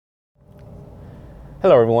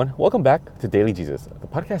Hello, everyone. Welcome back to Daily Jesus, the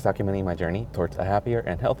podcast documenting my journey towards a happier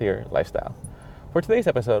and healthier lifestyle. For today's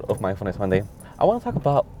episode of Mindfulness Monday, I want to talk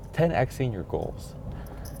about 10xing your goals.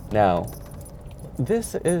 Now,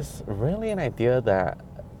 this is really an idea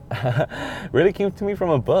that really came to me from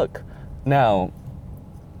a book. Now,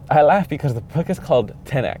 I laugh because the book is called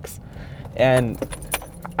 10x, and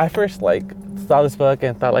I first saw this book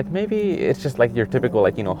and thought maybe it's just your typical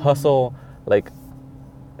hustle, like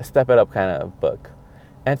step it up kind of book.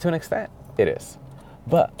 And to an extent, it is.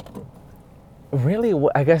 But really,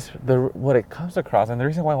 I guess what it comes across, and the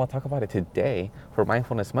reason why I want to talk about it today for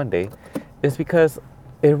Mindfulness Monday, is because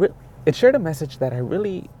it shared a message that I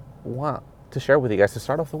really want to share with you guys to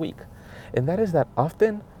start off the week. And that is that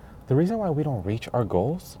often the reason why we don't reach our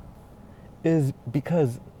goals is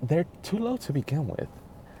because they're too low to begin with.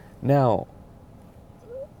 Now,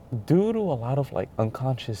 due to a lot of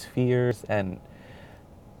unconscious fears and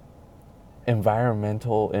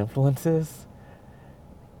environmental influences,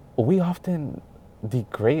 we often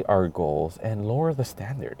degrade our goals and lower the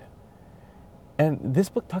standard. And this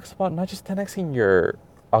book talks about not just 10xing your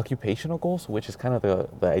occupational goals, which is kind of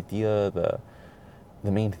the idea,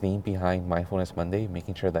 the main theme behind Mindfulness Monday,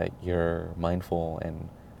 making sure that you're mindful and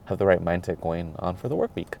have the right mindset going on for the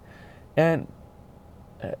work week. And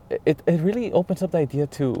it really opens up the idea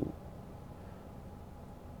to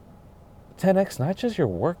 10x not just your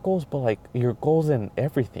work goals, but your goals in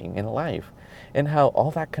everything in life, and how all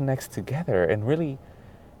that connects together and really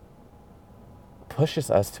pushes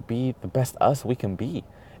us to be the best us we can be.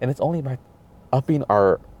 And it's only by upping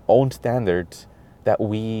our own standards that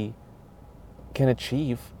we can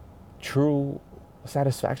achieve true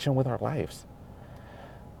satisfaction with our lives.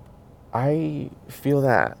 I feel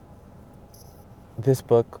that this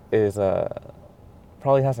book is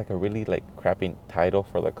probably has a really crappy title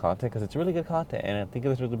for the content, because it's really good content, and I think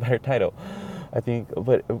this was a better title.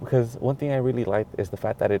 But because one thing I really liked is the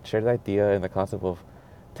fact that it shared the idea and the concept of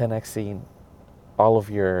 10xing all of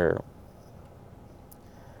your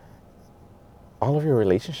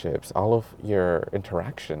relationships, all of your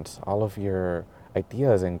interactions, all of your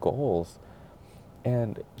ideas and goals,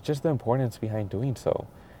 and just the importance behind doing so,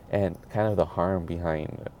 and kind of the harm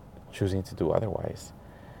behind choosing to do otherwise.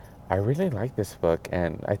 I really like this book,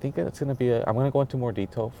 and I think it's going to be I'm going to go into more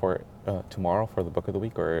detail for tomorrow for the book of the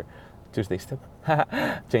week, or Tuesday's tip.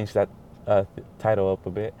 Change that title up a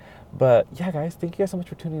bit. But yeah, guys, thank you guys so much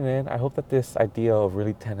for tuning in. I hope that this idea of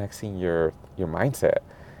really 10xing your mindset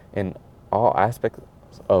in all aspects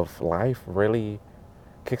of life really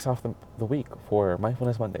kicks off the week for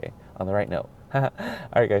Mindfulness Monday on the right note. All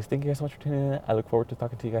right, guys, thank you guys so much for tuning in. I look forward to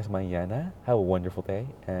talking to you guys mañana. Have a wonderful day,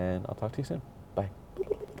 and I'll talk to you soon. Bye.